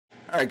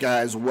All right,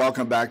 guys,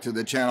 welcome back to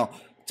the channel.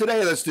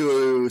 Today, let's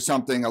do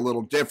something a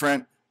little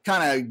different,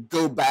 kind of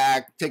go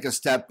back, take a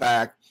step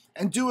back,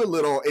 and do a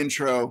little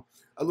intro,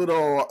 a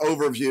little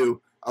overview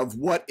of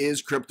what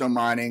is crypto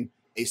mining,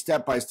 a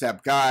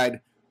step-by-step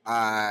guide.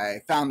 I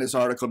found this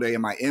article today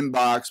in my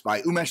inbox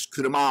by Umesh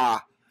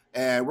Kumar,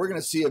 and we're going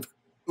to see if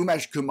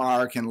Umesh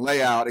Kumar can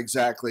lay out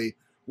exactly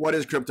what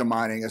is crypto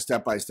mining, a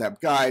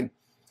step-by-step guide.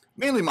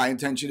 Mainly my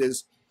intention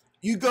is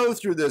you go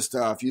through this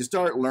stuff, you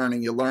start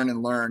learning, you learn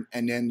and learn,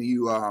 and then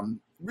you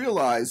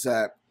realize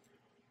that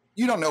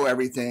you don't know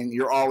everything.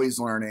 You're always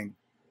learning.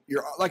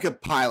 You're like a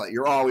pilot.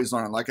 You're always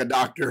learning. Like a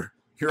doctor,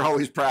 you're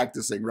always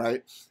practicing,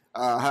 right?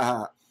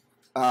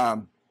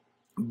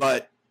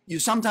 But you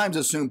sometimes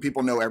assume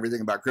people know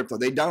everything about crypto.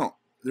 They don't.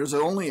 There's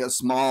only a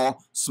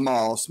small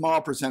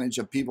percentage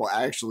of people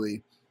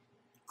actually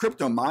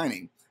crypto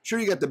mining. Sure,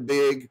 you get the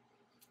big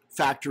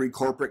factory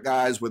corporate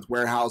guys with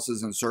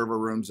warehouses and server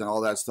rooms and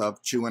all that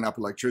stuff chewing up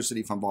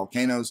electricity from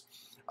volcanoes.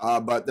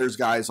 But there's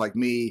guys like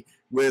me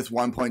with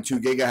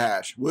 1.2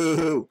 gigahash.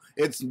 Woohoo!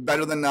 It's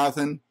better than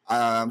nothing.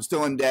 I'm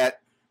still in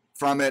debt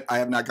from it. I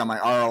have not got my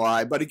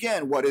ROI. But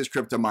again, what is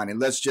crypto mining?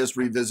 Let's just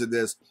revisit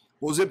this.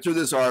 We'll zip through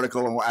this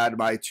article and we'll add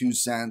my 2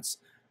 cents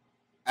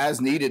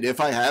as needed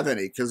if I have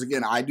any. Because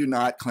again, I do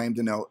not claim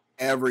to know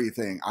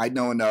everything. I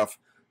know enough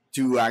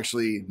to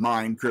actually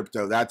mine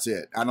crypto. That's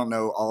it. I don't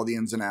know all the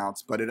ins and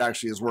outs, but it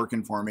actually is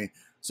working for me.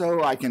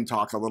 So I can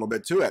talk a little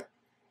bit to it.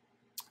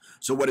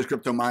 So what is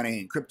crypto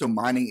mining? Crypto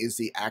mining is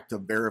the act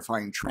of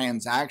verifying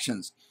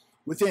transactions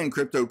within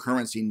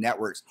cryptocurrency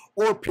networks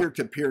or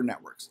peer-to-peer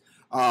networks.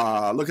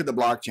 Look at the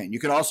blockchain. You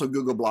could also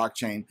Google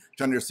blockchain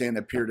to understand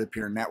the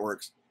peer-to-peer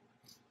networks.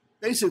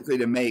 Basically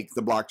to make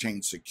the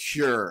blockchain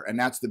secure, and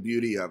that's the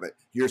beauty of it.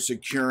 You're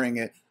securing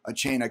it, a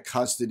chain of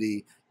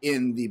custody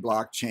in the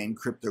blockchain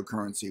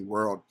cryptocurrency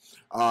world.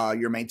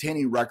 You're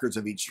maintaining records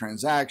of each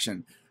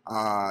transaction.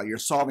 You're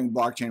solving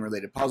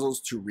blockchain-related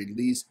puzzles to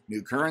release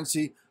new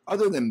currency.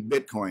 Other than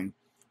Bitcoin,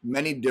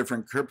 many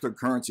different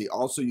cryptocurrency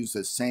also use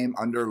the same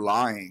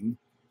underlying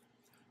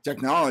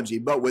technology,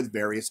 but with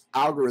various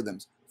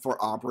algorithms for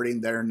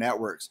operating their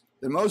networks.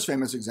 The most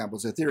famous example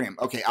is Ethereum.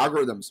 Okay,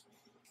 algorithms.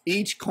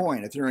 Each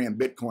coin, Ethereum,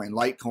 Bitcoin,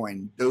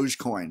 Litecoin,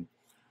 Dogecoin,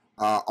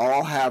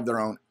 all have their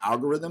own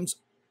algorithms.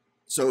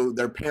 So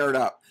they're paired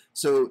up.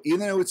 So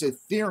even though it's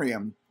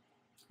Ethereum,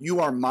 you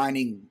are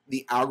mining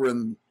the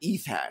algorithm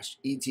ETHash,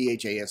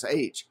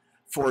 ETHASH.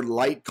 For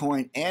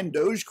Litecoin and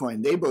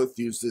Dogecoin, they both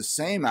use the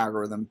same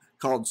algorithm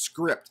called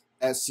Script,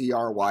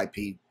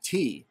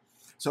 SCRYPT.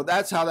 So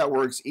that's how that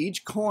works.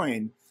 Each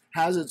coin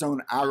has its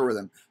own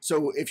algorithm.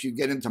 So if you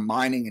get into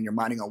mining and you're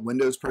mining on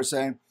Windows per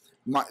se,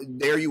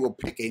 there you will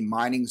pick a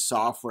mining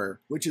software,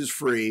 which is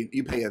free.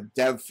 You pay a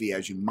dev fee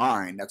as you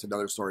mine. That's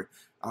another story,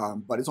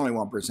 but it's only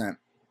 1%.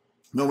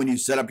 But when you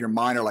set up your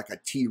miner like a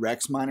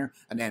T-Rex miner,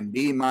 an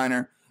MB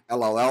miner,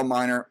 LLL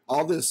miner,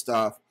 all this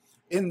stuff,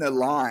 in the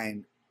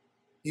line,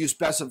 you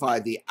specify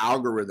the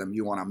algorithm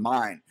you want to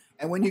mine.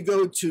 And when you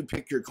go to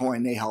pick your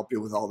coin, they help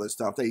you with all this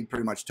stuff. They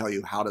pretty much tell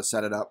you how to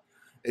set it up.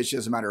 It's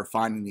just a matter of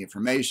finding the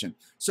information.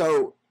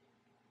 So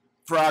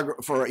for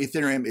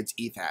Ethereum, it's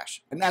ETHash.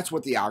 And that's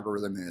what the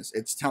algorithm is.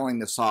 It's telling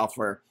the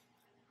software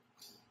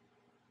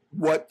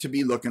what to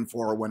be looking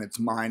for when it's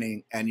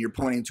mining, and you're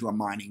pointing to a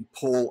mining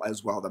pool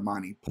as well. The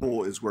mining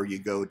pool is where you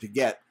go to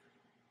get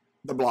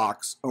the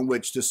blocks on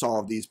which to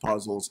solve these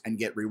puzzles and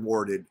get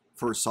rewarded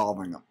for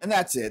solving them. And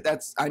that's it.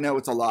 I know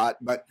it's a lot,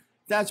 but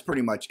that's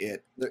pretty much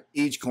it.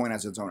 Each coin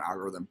has its own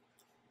algorithm.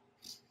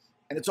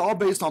 And it's all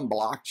based on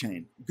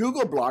blockchain.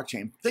 Google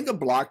blockchain. Think of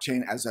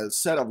blockchain as a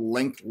set of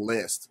linked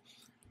lists,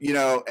 you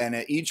know,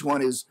 and each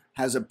one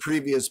has a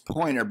previous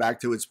pointer back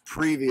to its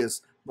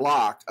previous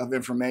block of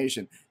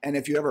information. And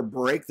if you ever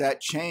break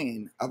that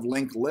chain of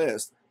linked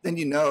list, then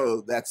you know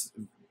that's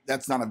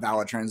not a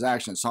valid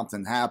transaction.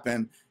 Something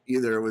happened.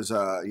 Either it was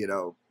a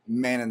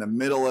man in the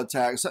middle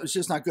attack. So it's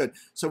just not good.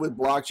 So with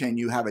blockchain,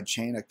 you have a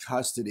chain of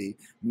custody,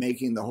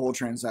 making the whole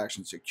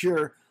transaction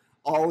secure,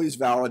 always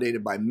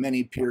validated by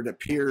many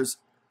peer-to-peers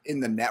in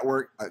the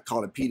network. I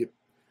call it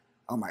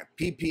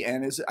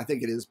PPN is it? I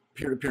think it is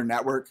peer-to-peer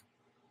network.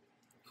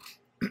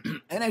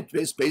 And it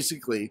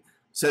basically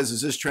says,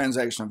 is this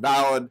transaction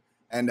valid?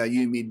 And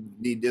you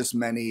need this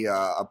many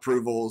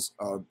approvals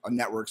of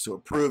networks to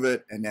approve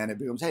it. And then it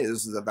becomes, hey,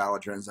 this is a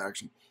valid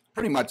transaction.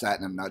 Pretty much that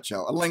in a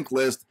nutshell. A linked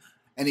list,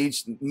 and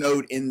each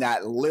node in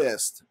that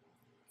list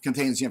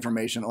contains the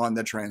information on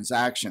the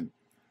transaction.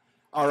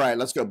 All right,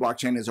 let's go.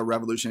 Blockchain is a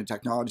revolution in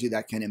technology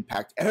that can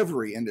impact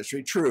every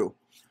industry. True.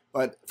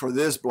 But for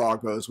this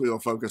blog post, we will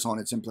focus on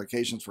its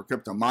implications for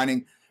crypto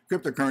mining.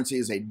 Cryptocurrency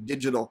is a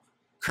digital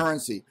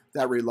currency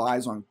that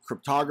relies on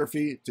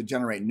cryptography to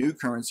generate new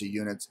currency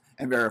units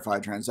and verify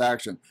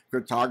transactions.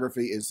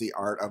 Cryptography is the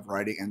art of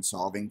writing and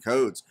solving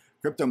codes.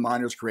 Crypto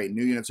miners create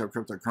new units of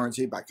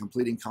cryptocurrency by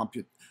completing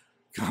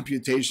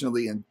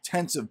computationally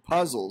intensive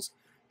puzzles.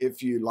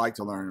 If you'd like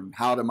to learn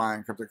how to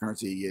mine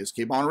cryptocurrency, just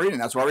keep on reading.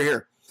 That's why we're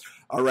here.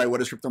 All right,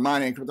 what is crypto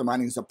mining? Crypto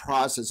mining is a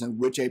process in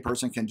which a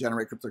person can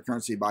generate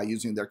cryptocurrency by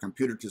using their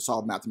computer to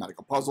solve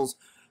mathematical puzzles.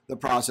 The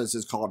process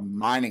is called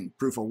mining,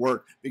 proof of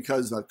work,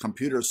 because the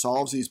computer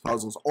solves these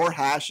puzzles or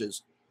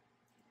hashes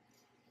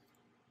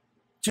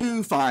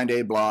to find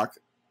a block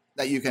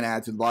that you can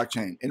add to the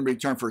blockchain. In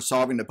return for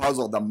solving the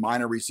puzzle, the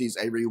miner receives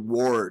a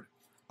reward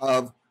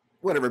of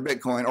whatever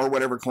Bitcoin or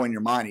whatever coin you're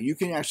mining. You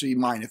can actually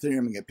mine Ethereum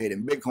and get paid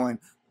in Bitcoin.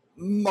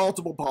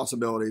 Multiple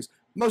possibilities.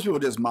 Most people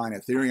just mine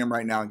Ethereum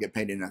right now and get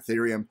paid in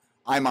Ethereum.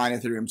 I mine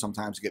Ethereum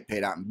sometimes to get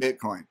paid out in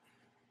Bitcoin.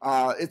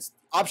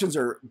 Options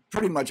are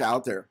pretty much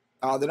out there.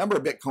 The number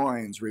of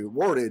Bitcoins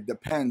rewarded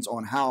depends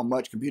on how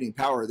much computing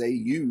power they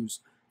use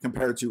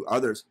compared to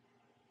others.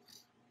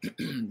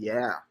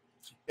 Yeah.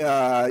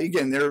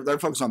 Again, they're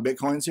focused on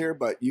Bitcoins here,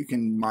 but you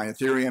can mine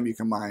Ethereum, you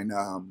can mine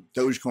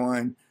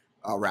Dogecoin,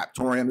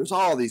 Raptorium. There's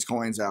all these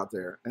coins out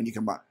there, and you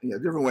can mine,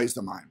 different ways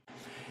to mine.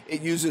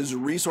 It uses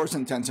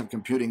resource-intensive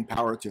computing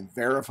power to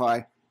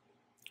verify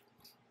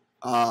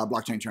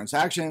blockchain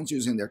transactions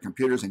using their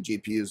computers and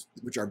GPUs,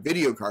 which are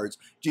video cards.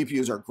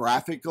 GPUs are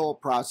graphical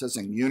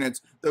processing units.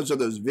 Those are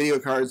those video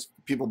cards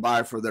people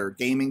buy for their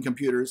gaming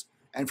computers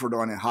and for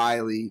doing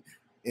highly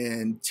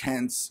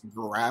intense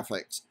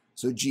graphics.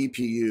 So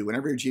GPU,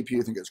 whenever your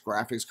GPU think it's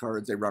graphics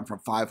cards, they run from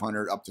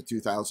 $500 up to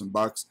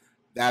 $2,000.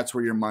 That's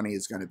where your money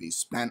is going to be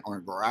spent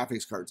on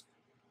graphics cards.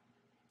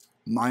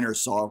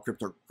 Miners solve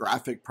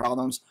cryptographic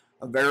problems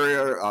of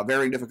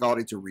varying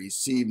difficulty to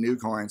receive new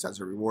coins as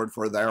a reward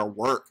for their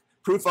work.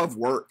 Proof of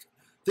work.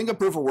 Think of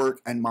proof of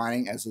work and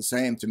mining as the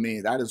same to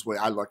me. That is the way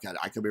I look at it.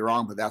 I could be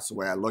wrong, but that's the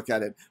way I look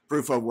at it.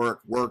 Proof of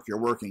work, you're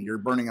working, you're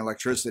burning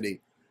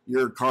electricity.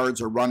 Your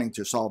cards are running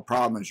to solve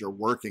problems, you're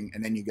working,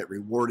 and then you get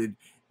rewarded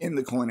in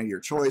the coin of your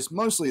choice.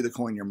 Mostly the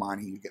coin you're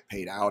mining, you get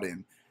paid out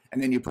in.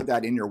 And then you put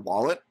that in your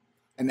wallet,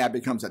 and that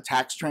becomes a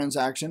tax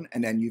transaction,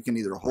 and then you can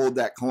either hold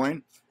that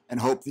coin and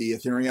hope the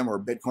Ethereum or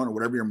Bitcoin or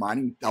whatever you're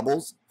mining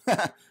doubles,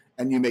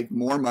 and you make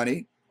more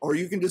money, or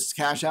you can just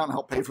cash out and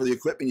help pay for the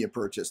equipment you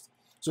purchased.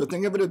 So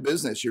think of it as a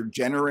business. You're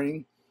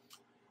generating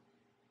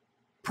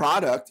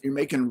product, you're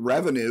making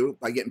revenue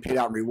by getting paid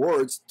out in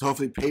rewards to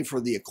hopefully pay for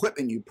the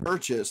equipment you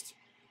purchased,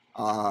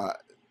 to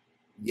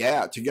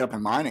get up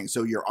in mining.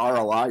 So your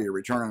ROI, your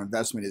return on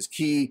investment, is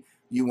key.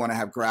 You want to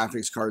have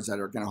graphics cards that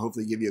are going to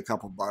hopefully give you a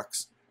couple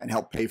bucks and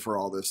help pay for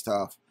all this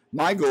stuff.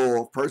 My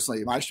goal,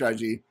 personally, my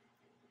strategy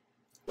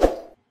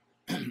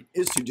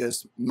is to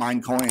just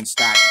mine coins,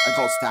 stack. I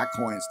call it stack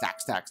coins,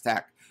 stack, stack,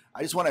 stack.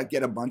 I just want to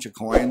get a bunch of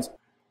coins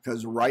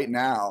because right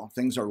now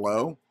things are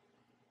low.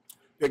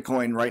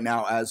 Bitcoin right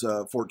now as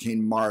of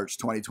 14 March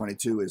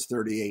 2022 is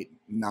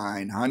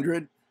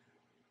 38,900.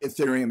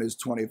 Ethereum is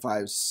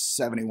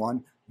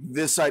 2571.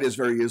 This site is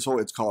very useful.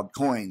 It's called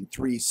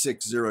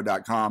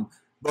coin360.com.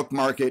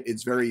 Bookmark it.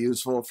 It's very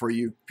useful for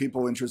you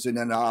people interested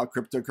in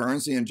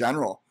cryptocurrency in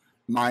general,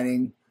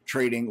 mining,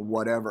 trading,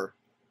 whatever.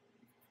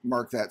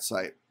 Mark that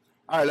site.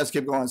 All right, let's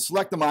keep going.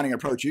 Select the mining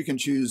approach. You can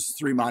choose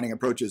 3 mining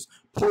approaches: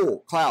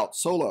 pool, cloud,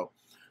 solo.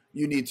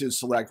 You need to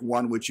select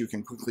one which you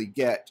can quickly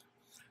get.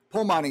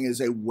 Pool mining is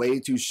a way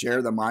to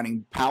share the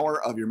mining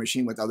power of your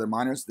machine with other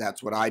miners.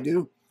 That's what I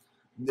do.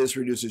 This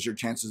reduces your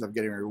chances of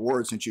getting a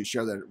reward since you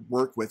share that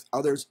work with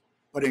others,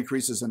 but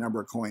increases the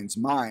number of coins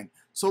mined.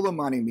 Solo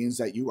mining means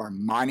that you are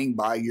mining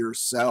by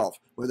yourself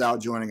without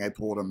joining a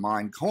pool to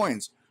mine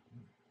coins.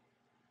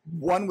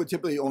 One would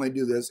typically only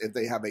do this if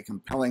they have a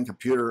compelling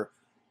computer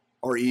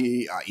or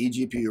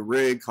eGPU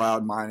rig.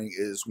 Cloud mining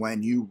is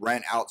when you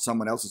rent out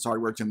someone else's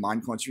hardware to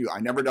mine coins for you.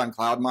 I've never done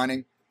cloud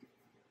mining.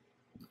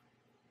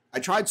 I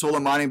tried solo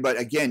mining, but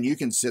again, you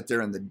can sit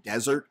there in the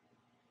desert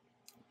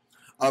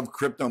of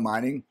crypto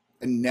mining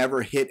and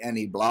never hit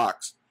any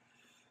blocks.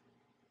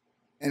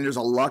 And there's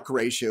a luck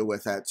ratio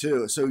with that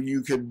too. So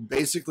you could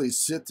basically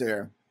sit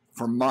there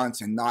for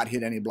months and not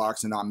hit any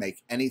blocks and not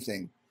make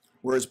anything.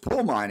 Whereas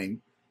pool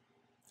mining,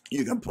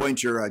 you can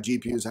point your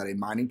GPUs at a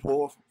mining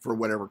pool for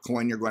whatever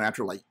coin you're going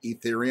after, like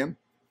Ethereum.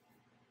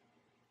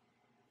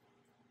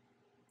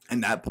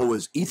 And that pool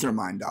is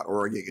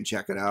ethermine.org. You can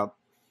check it out.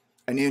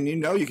 And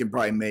you can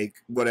probably make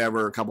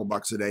whatever, a couple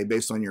bucks a day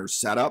based on your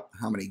setup,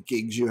 how many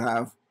gigs you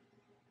have,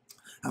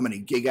 how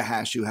many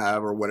gigahash you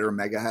have, or whatever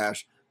mega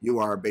hash you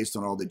are based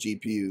on all the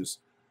GPUs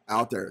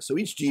out there. So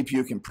each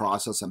GPU can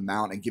process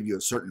amount and give you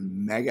a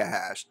certain mega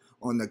hash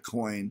on the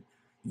coin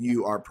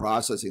you are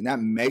processing. That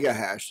mega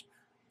hash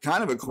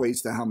kind of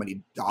equates to how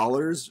many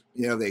dollars,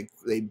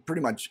 they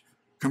pretty much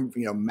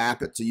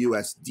map it to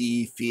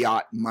USD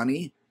fiat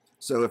money.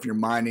 So if you're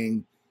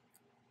mining,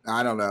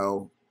 I don't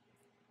know,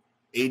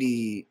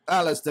 80,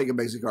 let's take a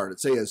basic card.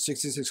 Let's say a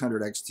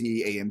 6600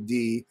 XT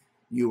AMD,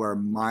 you are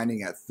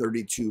mining at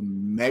 32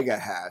 mega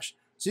hash.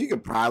 So you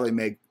could probably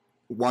make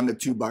 $1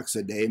 to $2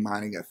 a day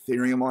mining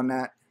Ethereum on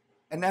that.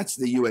 And that's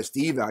the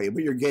USD value,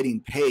 but you're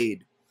getting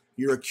paid.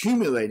 You're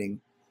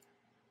accumulating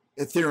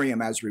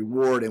Ethereum as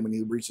reward. And when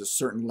you reach a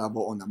certain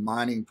level on the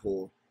mining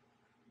pool,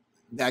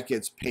 that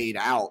gets paid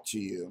out to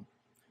you.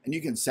 And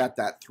you can set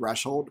that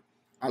threshold.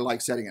 I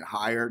like setting it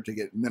higher to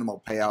get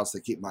minimal payouts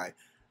to keep my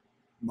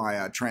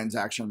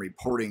transaction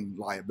reporting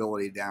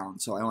liability down.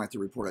 So I only have to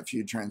report a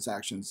few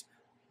transactions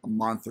a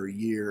month or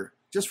year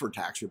just for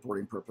tax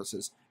reporting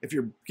purposes. If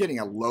you're getting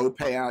a low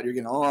payout, you're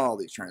getting all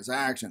these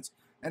transactions.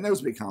 And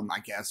those become, I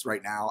guess,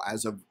 right now,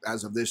 as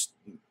of this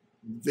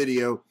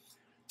video,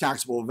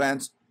 taxable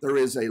events. There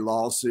is a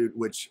lawsuit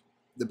which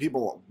the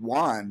people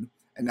won,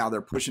 and now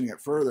they're pushing it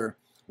further,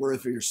 where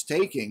if you're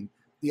staking,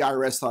 the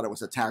IRS thought it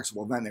was a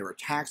taxable event. They were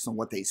taxed on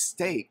what they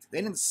staked.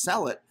 They didn't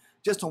sell it,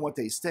 just on what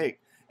they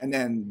staked. And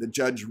then the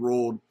judge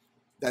ruled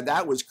that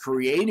that was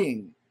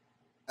creating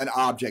an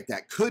object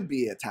that could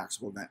be a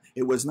taxable event.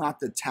 It was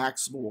not the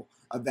taxable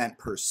event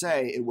per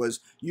se. It was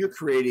you're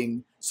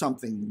creating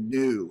something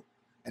new.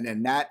 And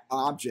then that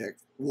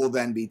object will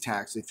then be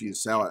taxed if you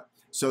sell it.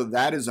 So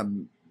that is a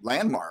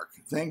landmark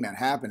thing that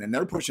happened. And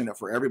they're pushing it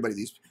for everybody.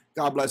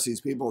 God bless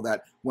these people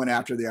that went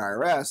after the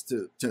IRS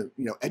to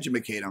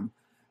educate them.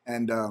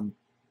 And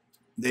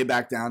they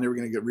backed down. They were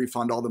going to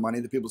refund all the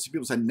money. People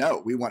said,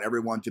 no, we want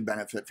everyone to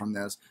benefit from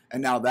this.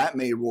 And now that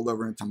may roll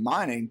over into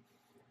mining,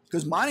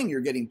 because mining,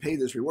 you're getting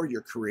paid this reward.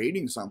 You're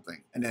creating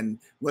something. And then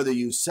whether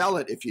you sell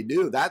it, if you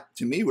do, that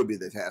to me would be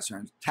the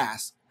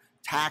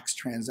tax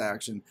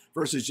transaction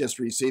versus just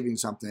receiving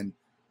something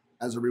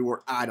as a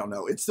reward. I don't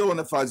know. It's still in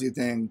the fuzzy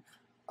thing.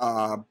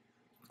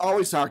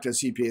 Always talk to a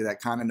CPA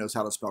that kind of knows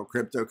how to spell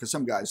crypto, because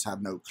some guys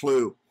have no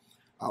clue.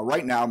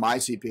 Right now, my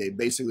CPA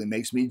basically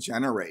makes me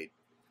generate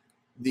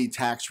the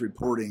tax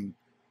reporting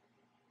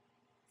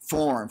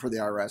form for the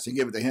IRS and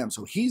give it to him.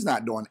 So he's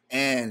not doing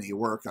any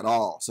work at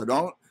all. So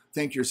don't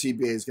think your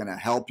CPA is going to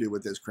help you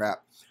with this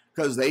crap,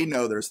 because they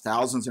know there's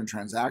thousands of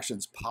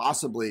transactions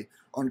possibly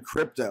on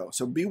crypto.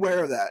 So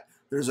beware of that.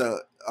 There's a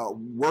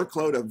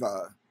workload of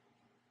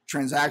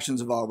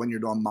transactions involved when you're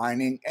doing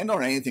mining and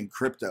on anything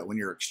crypto. When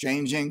you're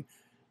exchanging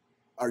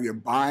or you're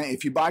buying,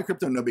 if you buy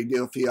crypto, no big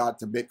deal, fiat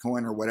to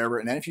Bitcoin or whatever.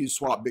 And then if you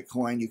swap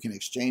Bitcoin, you can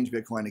exchange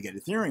Bitcoin to get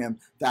Ethereum.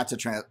 That's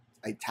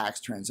a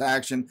tax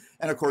transaction.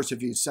 And of course,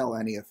 if you sell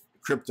any of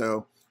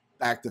crypto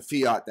back to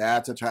fiat,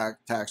 that's a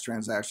tax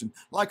transaction,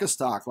 like a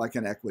stock, like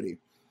an equity.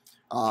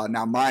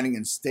 Now, mining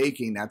and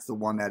staking, that's the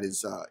one that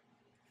is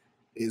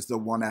the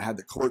one that had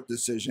the court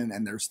decision,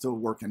 and they're still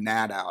working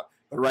that out.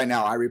 But right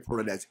now, I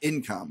report it as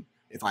income.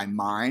 If I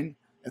mine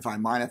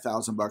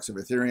 $1,000 of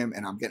Ethereum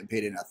and I'm getting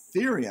paid in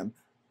Ethereum,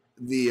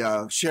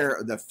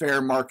 the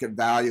fair market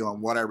value on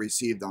what I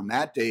received on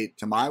that date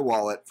to my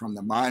wallet from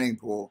the mining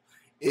pool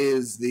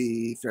is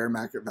the fair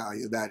market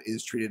value that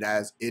is treated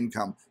as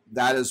income.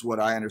 That is what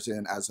I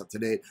understand as of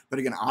today. But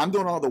again, I'm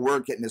doing all the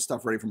work getting this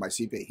stuff ready for my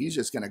CPA. He's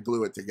just going to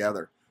glue it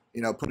together,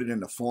 put it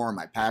in the form,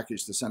 my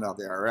package to send out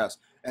the IRS,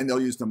 and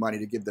they'll use the money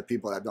to give the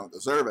people that don't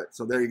deserve it.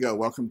 So there you go.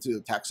 Welcome to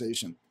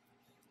taxation.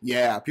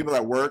 Yeah, people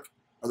that work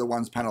are the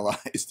ones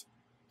penalized.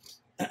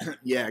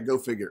 Yeah, go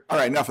figure. All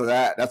right, enough of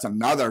that. That's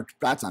another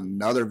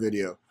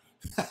video.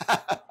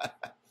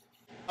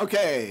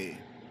 Okay.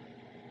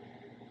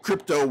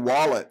 Crypto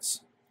wallets.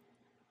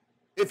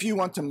 If you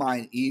want to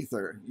mine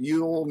Ether,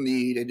 you'll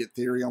need an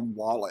Ethereum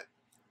wallet.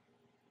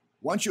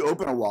 Once you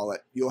open a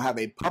wallet, you'll have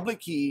a public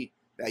key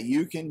that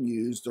you can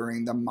use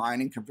during the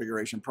mining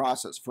configuration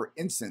process. For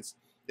instance,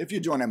 if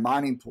you join a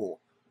mining pool,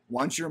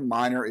 once your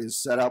miner is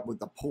set up with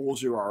the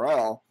pool's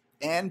URL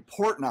and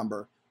port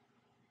number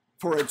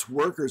for its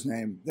worker's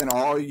name, then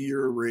all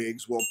your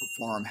rigs will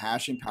perform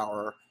hashing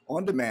power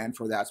on demand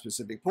for that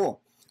specific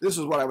pool. This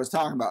is what I was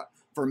talking about.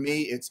 For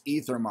me, it's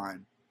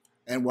Ethermine.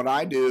 And what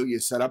I do, you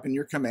set up in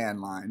your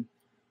command line.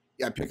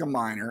 I pick a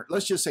miner.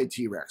 Let's just say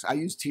T-Rex. I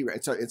use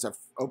T-Rex. It's a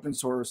open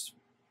source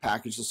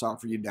package of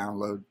software you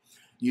download.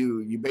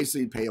 You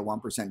basically pay a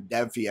 1%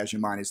 dev fee as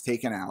your mine is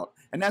taken out,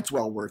 and that's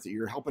well worth it.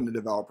 You're helping the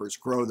developers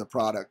grow the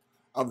product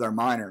of their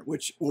miner,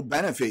 which will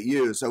benefit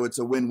you, so it's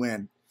a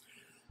win-win.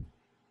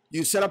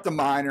 You set up the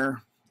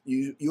miner.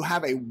 You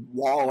have a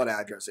wallet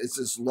address. It's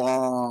this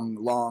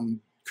long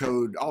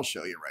code. I'll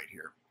show you right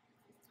here.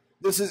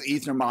 This is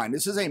Ethermine.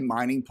 This is a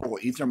mining pool,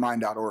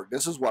 ethermine.org.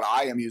 This is what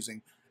I am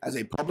using as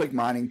a public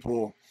mining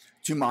pool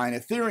to mine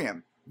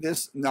Ethereum.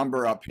 This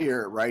number up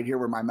here, right here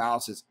where my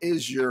mouse is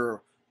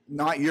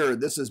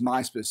this is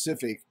my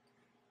specific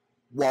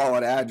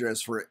wallet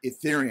address for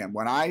Ethereum.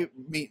 When I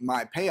meet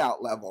my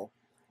payout level,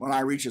 when I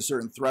reach a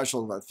certain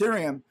threshold of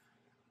Ethereum,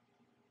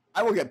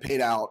 I will get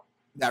paid out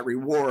that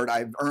reward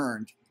I've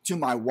earned to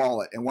my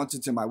wallet. And once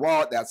it's in my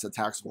wallet, that's a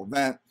taxable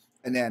event.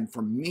 And then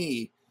for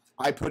me,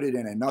 I put it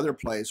in another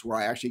place where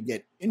I actually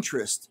get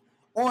interest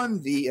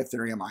on the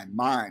Ethereum I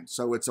mine.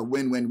 So it's a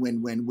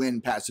win-win-win-win-win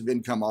passive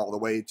income all the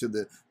way to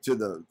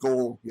the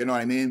goal. You know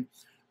what I mean?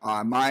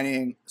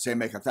 Mining, say I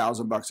make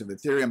 $1,000 of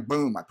Ethereum,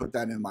 boom, I put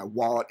that in my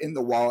wallet. In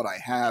the wallet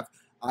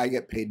I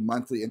get paid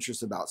monthly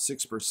interest about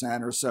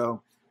 6% or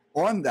so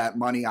on that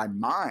money I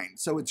mine.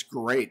 So it's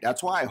great.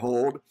 That's why I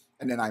hold,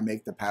 and then I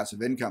make the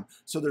passive income.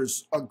 So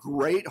there's a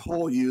great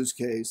whole use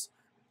case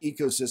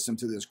ecosystem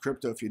to this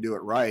crypto if you do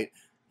it right.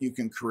 You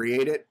can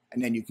create it,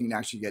 and then you can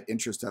actually get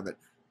interest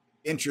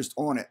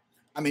on it.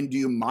 I mean, do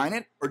you mine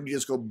it, or do you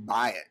just go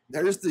buy it?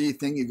 There's the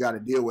thing you got to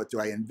deal with. Do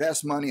I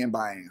invest money in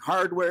buying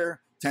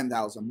hardware,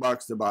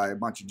 $10,000 to buy a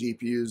bunch of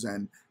GPUs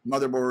and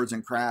motherboards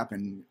and crap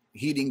and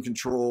heating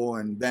control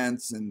and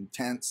vents and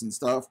tents and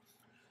stuff?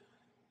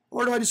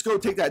 Or do I just go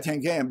take that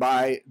 10K and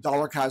buy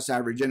dollar cost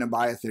average in and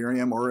buy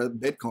Ethereum or a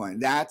Bitcoin?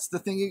 That's the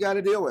thing you got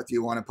to deal with.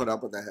 You want to put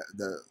up with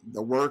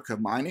the work of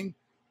mining?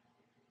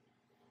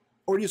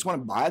 Or you just want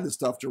to buy the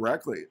stuff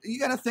directly? You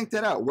got to think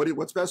that out.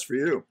 What's best for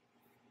you?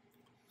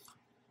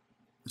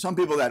 Some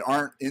people that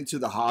aren't into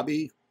the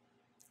hobby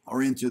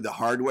or into the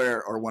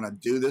hardware or want to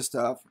do this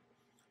stuff,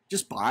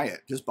 just buy it.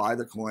 Just buy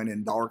the coin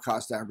and dollar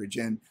cost average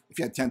in. If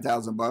you had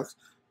 10,000 bucks,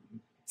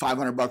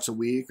 500 bucks a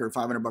week or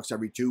 500 bucks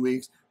every 2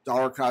 weeks,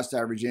 dollar cost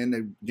average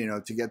in,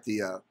 to get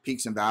the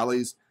peaks and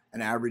valleys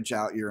and average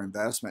out your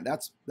investment.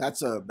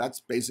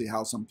 That's basically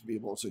how some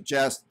people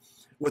suggest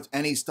with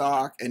any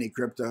stock, any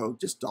crypto,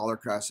 just dollar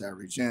cost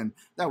average in.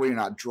 That way you're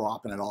not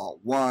dropping it all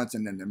at once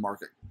and then the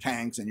market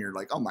tanks and you're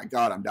like, oh my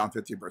God, I'm down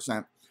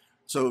 50%.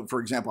 So for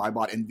example, I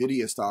bought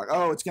NVIDIA stock.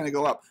 Oh, it's going to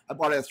go up. I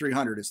bought it at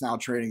 300. It's now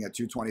trading at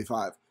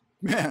 225.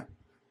 Yeah.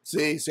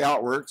 See how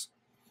it works?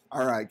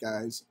 All right,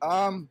 guys.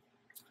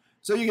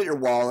 So you get your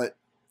wallet.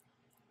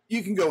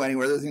 You can go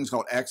anywhere. There's things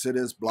called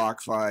Exodus,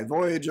 BlockFi,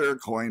 Voyager,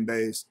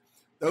 Coinbase.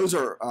 Those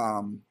are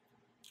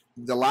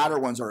the latter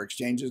ones are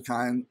exchanges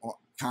kind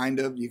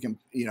of. You can,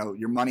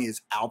 your money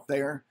is out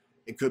there.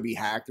 It could be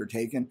hacked or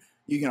taken.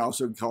 You can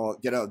also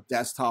get a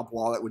desktop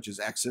wallet, which is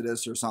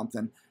Exodus or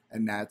something,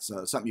 and that's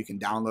something you can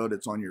download.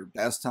 It's on your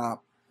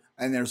desktop.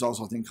 And there's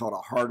also a thing called a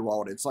hard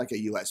wallet. It's like a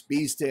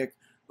USB stick,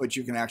 but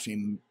you can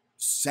actually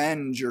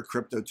send your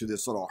crypto to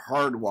this little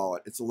hard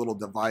wallet. It's a little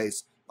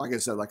device, like I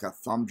said, like a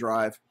thumb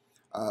drive,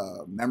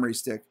 memory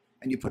stick,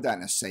 and you put that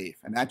in a safe,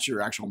 and that's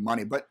your actual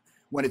money. But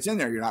when it's in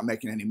there, you're not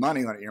making any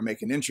money on it. You're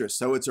making interest.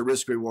 So it's a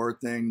risk-reward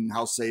thing.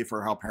 How safe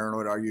or how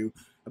paranoid are you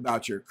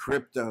about your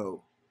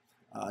crypto?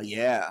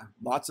 Yeah,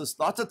 lots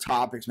of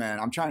topics, man.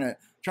 I'm trying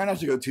not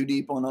to go too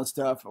deep on that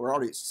stuff. We're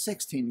already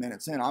 16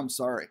 minutes in. I'm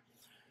sorry.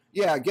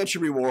 Yeah, get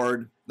your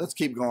reward. Let's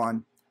keep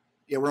going.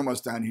 Yeah, we're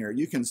almost done here.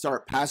 You can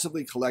start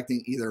passively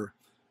collecting either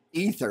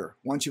Ether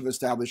once you've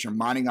established your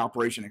mining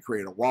operation and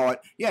create a wallet.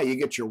 Yeah, you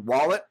get your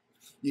wallet.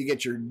 You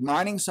get your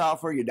mining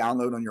software you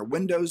download on your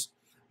Windows.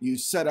 You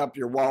set up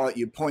your wallet.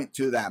 You point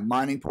to that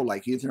mining pool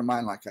like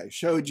Ethermine, like I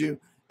showed you,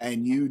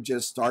 and you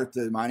just start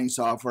the mining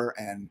software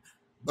and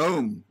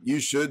boom, you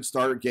should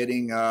start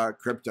getting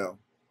crypto,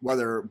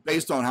 whether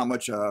based on how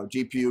much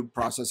GPU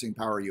processing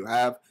power you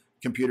have,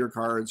 computer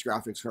cards,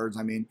 graphics cards,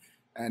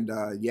 and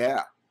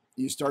yeah,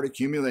 you start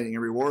accumulating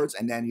your rewards,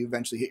 and then you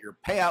eventually hit your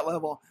payout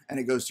level, and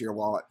it goes to your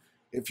wallet.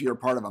 If you're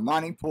part of a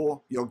mining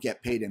pool, you'll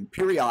get paid in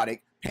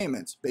periodic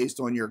payments based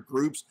on your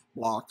group's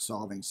block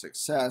solving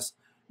success.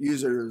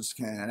 Users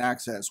can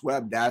access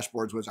web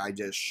dashboards, which I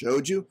just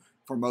showed you,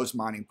 for most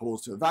mining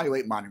pools to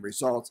evaluate mining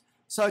results,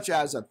 such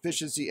as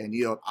efficiency and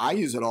yield. I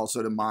use it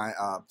also to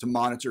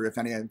monitor if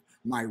any of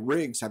my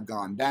rigs have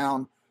gone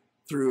down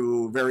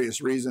through various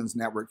reasons,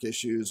 network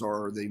issues,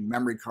 or the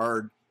memory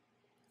card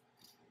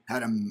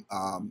had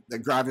the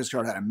graphics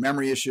card had a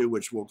memory issue,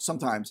 which will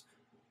sometimes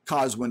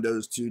cause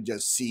Windows to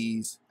just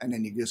seize, and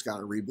then you just got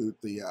to reboot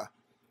the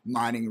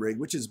mining rig,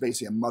 which is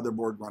basically a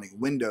motherboard running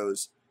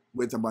Windows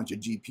with a bunch of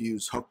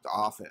GPUs hooked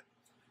off it.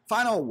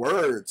 Final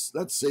words.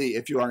 Let's see.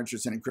 If you are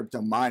interested in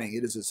crypto mining,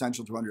 it is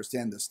essential to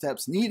understand the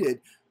steps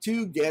needed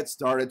to get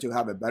started to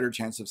have a better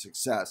chance of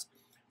success.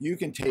 You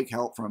can take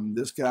help from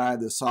this guy.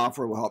 This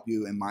software will help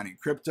you in mining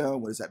crypto.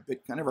 What is that?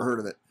 Bitcoin? I never heard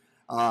of it.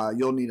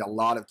 You'll need a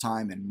lot of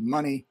time and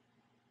money.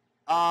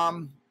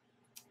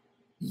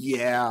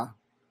 Yeah.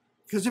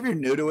 Because if you're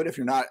new to it, if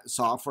you're not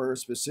software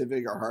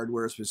specific or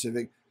hardware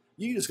specific,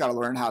 you just got to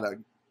learn how to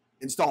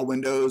install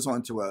Windows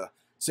onto a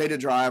SATA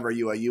drive, or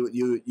you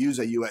use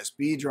a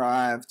USB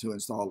drive to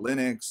install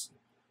Linux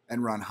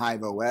and run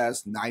Hive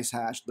OS,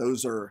 NiceHash.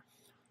 Those are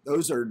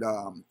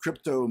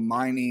crypto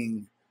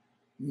mining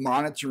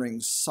monitoring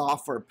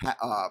software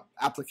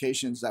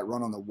applications that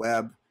run on the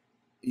web.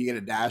 You get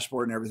a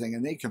dashboard and everything,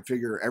 and they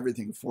configure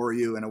everything for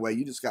you in a way.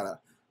 You just got to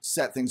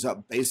set things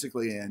up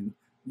basically, and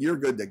you're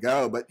good to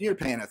go. But you're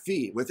paying a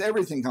fee. With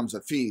everything comes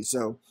a fee.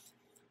 So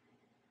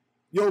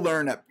you'll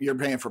learn that you're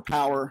paying for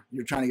power.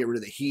 You're trying to get rid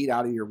of the heat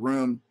out of your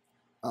room.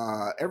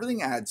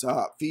 Everything adds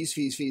up. Fees,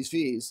 fees, fees,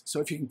 fees.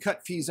 So if you can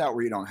cut fees out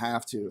where you don't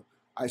have to,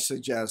 I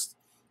suggest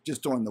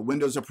just doing the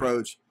Windows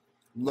approach.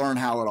 Learn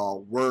how it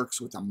all works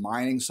with the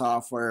mining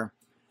software.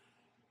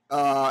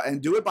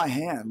 And do it by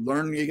hand.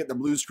 Learn you get the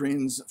blue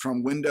screens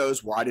from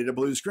Windows. Why did a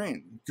blue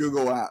screen?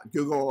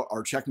 Google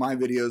or check my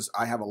videos.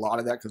 I have a lot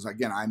of that because,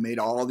 again, I made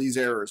all these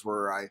errors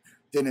where I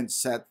didn't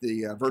set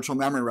the virtual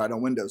memory right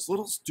on Windows.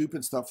 Little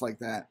stupid stuff like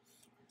that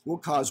will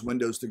cause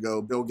Windows to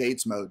go Bill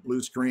Gates mode,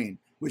 blue screen,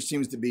 which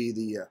seems to be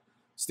the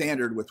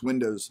standard with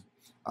Windows.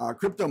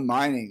 Crypto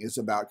mining is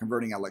about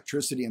converting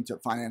electricity into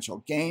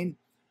financial gain.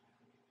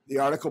 The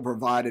article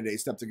provided a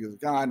step-to-go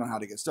guide on how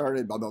to get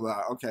started, blah, blah,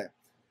 blah. Okay.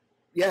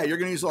 Yeah, you're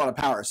going to use a lot of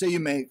power. Say you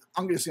make,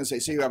 I'm just going to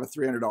say you have a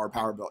 $300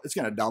 power bill. It's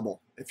going to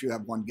double if you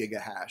have 1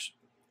 gigahash.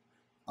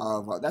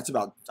 That's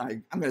about,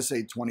 I'm going to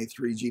say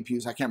 23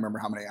 GPUs. I can't remember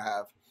how many I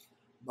have.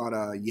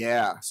 But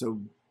yeah,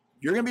 so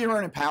you're going to be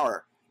running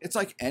power. It's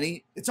like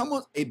it's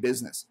almost a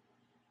business.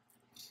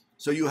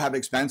 So you have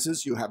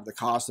expenses, you have the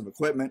cost of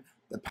equipment,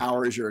 The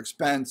power is your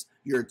expense,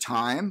 your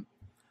time,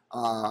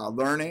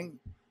 learning.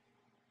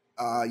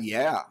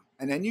 Yeah.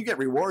 And then you get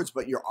rewards,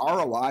 but your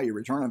ROI, your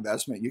return on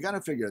investment, you got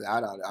to figure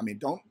that out. I mean,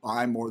 don't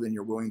buy more than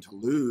you're willing to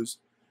lose.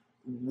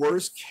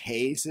 Worst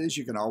case is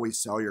you can always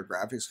sell your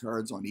graphics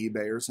cards on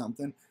eBay or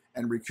something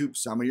and recoup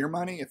some of your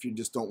money if you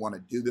just don't want to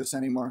do this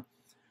anymore.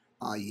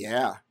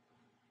 Yeah.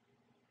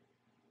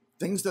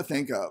 Things to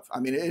think of. I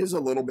mean, it is a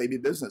little baby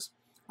business.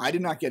 I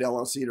did not get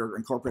LLC or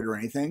incorporated or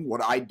anything.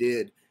 What I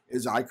did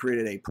is I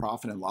created a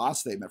profit and loss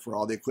statement for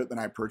all the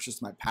equipment I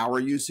purchased, my power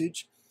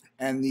usage,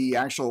 and the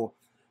actual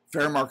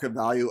fair market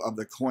value of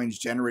the coins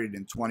generated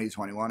in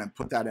 2021, and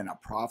put that in a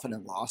profit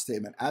and loss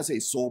statement as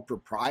a sole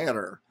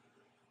proprietor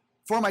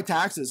for my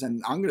taxes.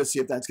 And I'm going to see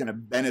if that's going to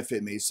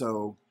benefit me.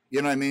 So, you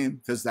know what I mean?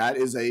 Because that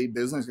is a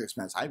business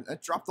expense. I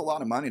dropped a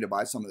lot of money to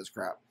buy some of this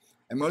crap.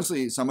 And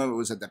mostly some of it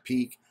was at the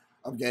peak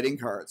of getting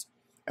cards.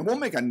 And we'll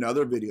make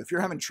another video. If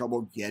you're having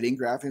trouble getting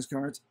graphics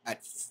cards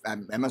at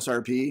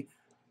MSRP,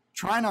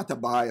 try not to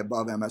buy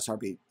above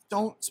MSRP.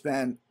 Don't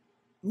spend,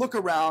 look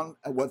around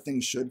at what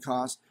things should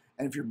cost.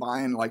 And if you're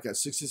buying like a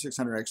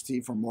 6600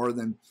 XT for more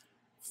than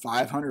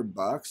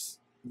 $500,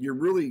 you're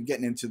really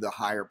getting into the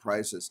higher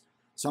prices.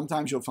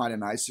 Sometimes you'll find a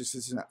nice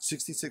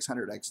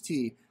 6600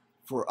 XT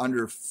for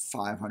under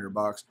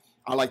 $500.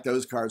 I like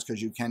those cards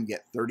because you can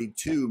get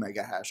 32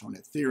 mega hash on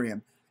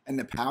Ethereum, and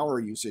the power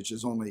usage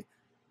is only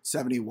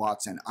 70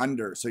 watts and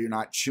under, so you're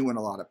not chewing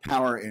a lot of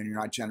power and you're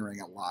not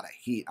generating a lot of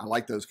heat. I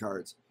like those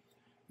cards.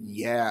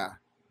 Yeah.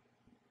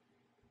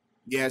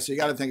 Yeah, so you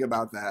got to think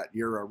about that,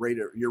 your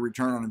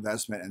return on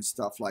investment and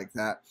stuff like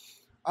that.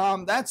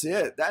 That's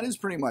it. That is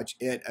pretty much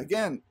it.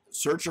 Again,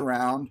 search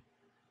around.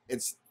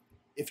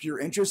 If you're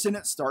interested in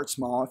it, start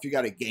small. If you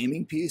got a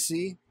gaming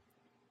PC,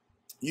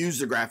 use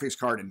the graphics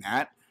card in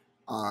that.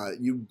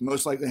 You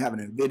most likely have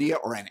an NVIDIA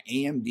or an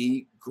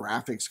AMD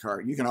graphics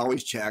card. You can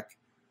always check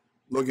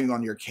looking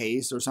on your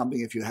case or something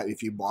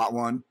if you bought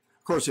one.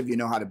 Of course, if you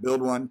know how to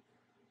build one,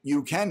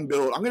 you can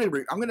build. I'm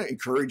gonna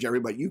encourage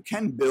everybody. You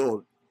can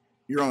build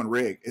your own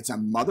rig. It's a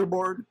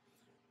motherboard,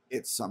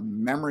 it's a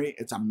memory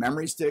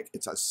stick,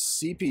 it's a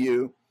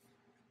CPU,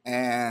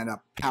 and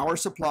a power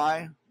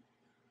supply.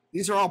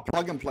 These are all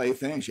plug and play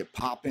things you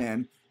pop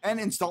in, and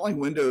installing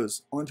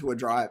Windows onto a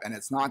drive, and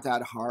it's not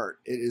that hard.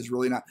 It is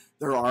really not.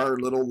 There are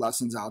little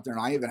lessons out there,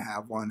 and I even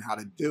have one how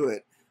to do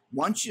it.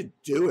 Once you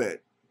do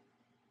it,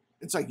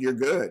 it's like you're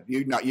good.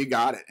 You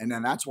got it. And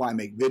then that's why I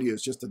make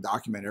videos, just to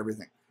document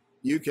everything.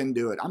 You can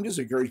do it. I'm just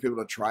encouraging people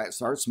to try it.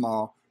 Start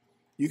small.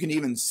 You can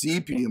even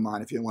CPU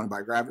mine if you want to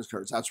buy graphics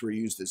cards. That's where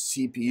you use the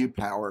CPU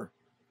power,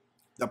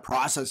 the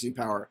processing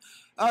power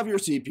of your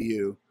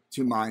CPU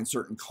to mine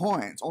certain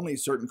coins. Only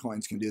certain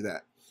coins can do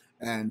that.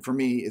 And for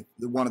me,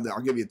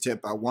 I'll give you a tip.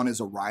 One is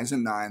a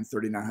Ryzen 9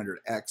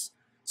 3900X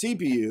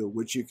CPU,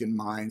 which you can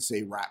mine,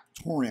 say,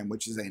 Raptorium,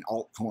 which is an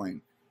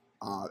altcoin.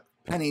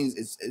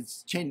 Pennies,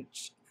 it's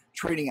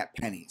trading at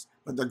pennies.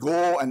 But the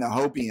goal and the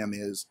hopium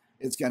is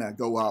it's going to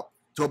go up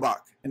to $1,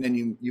 and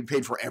then you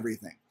paid for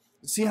everything.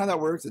 See how that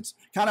works? It's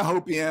kind of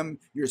hopium.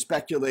 You're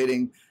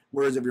speculating.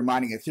 Whereas if you're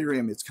mining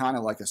Ethereum, it's kind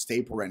of like a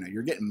staple right now.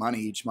 You're getting money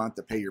each month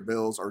to pay your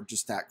bills or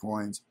just stack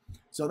coins.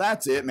 So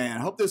that's it, man.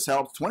 I hope this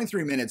helps.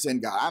 23 minutes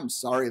in, guy. I'm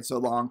sorry it's so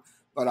long,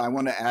 but I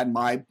want to add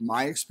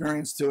my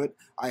experience to it.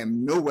 I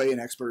am no way an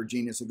expert or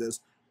genius at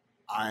this.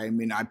 I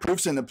mean,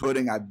 proof's in the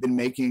pudding. I've been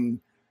making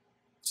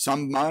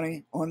some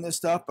money on this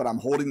stuff, but I'm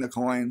holding the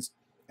coins.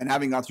 And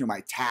having gone through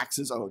my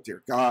taxes, oh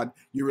dear God,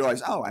 you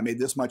realize, oh, I made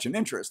this much in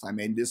interest. I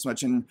made this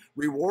much in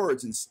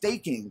rewards and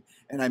staking,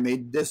 and I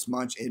made this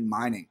much in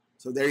mining.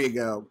 So there you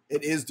go.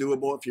 It is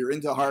doable. If you're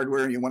into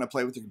hardware and you want to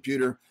play with the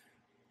computer,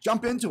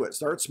 jump into it.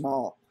 Start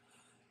small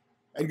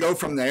and go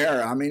from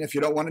there. I mean, if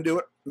you don't want to do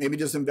it, maybe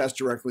just invest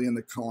directly in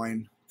the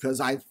coin. Because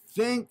I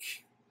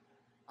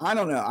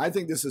don't know. I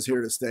think this is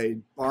here to stay,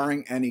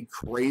 barring any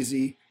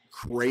crazy,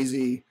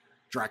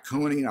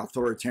 draconian,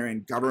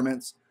 authoritarian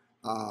governments.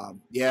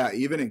 Yeah,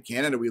 even in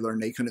Canada, we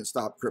learned they couldn't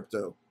stop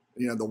crypto.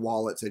 You know, the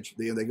wallets,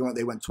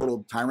 they went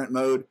total tyrant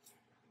mode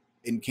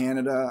in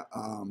Canada,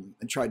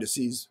 and tried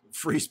to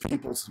freeze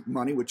people's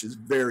money, which is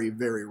very,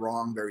 very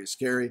wrong, very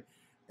scary.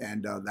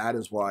 And that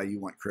is why you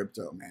want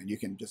crypto, man. You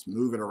can just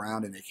move it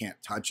around and they can't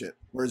touch it.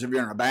 Whereas if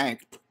you're in a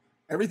bank,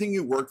 everything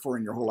you work for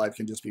in your whole life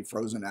can just be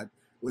frozen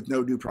with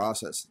no due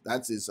process.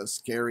 That is a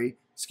scary,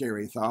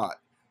 scary thought.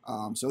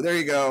 So there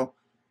you go.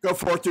 Go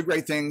forth, do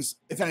great things.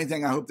 If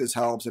anything, I hope this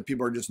helps. If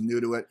people are just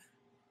new to it,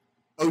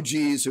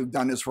 OGs who've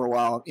done this for a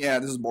while, yeah,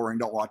 this is boring.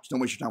 Don't waste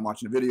your time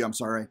watching the video. I'm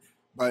sorry,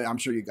 but I'm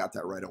sure you got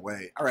that right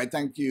away. All right,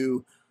 thank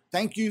you.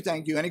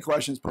 Any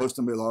questions, post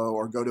them below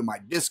or go to my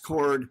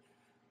Discord.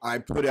 I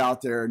put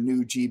out there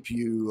new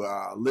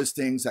GPU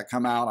listings that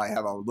come out. I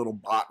have a little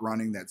bot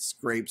running that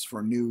scrapes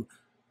for new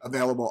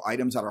available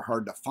items that are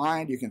hard to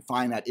find. You can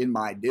find that in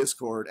my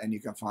Discord, and you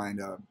can find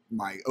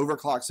my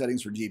overclock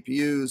settings for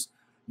GPUs,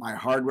 my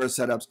hardware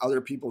setups,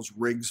 other people's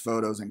rigs,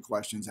 photos, and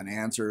questions and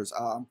answers.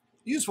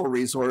 Useful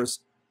resource.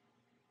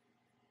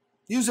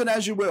 Use it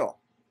as you will.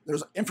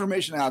 There's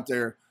information out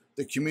there.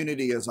 The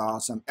community is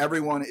awesome.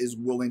 Everyone is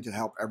willing to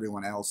help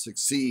everyone else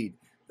succeed.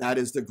 That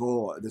is the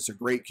goal. There's a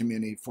great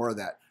community for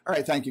that. All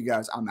right, thank you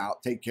guys. I'm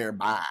out. Take care.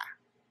 Bye.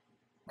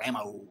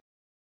 Ramo.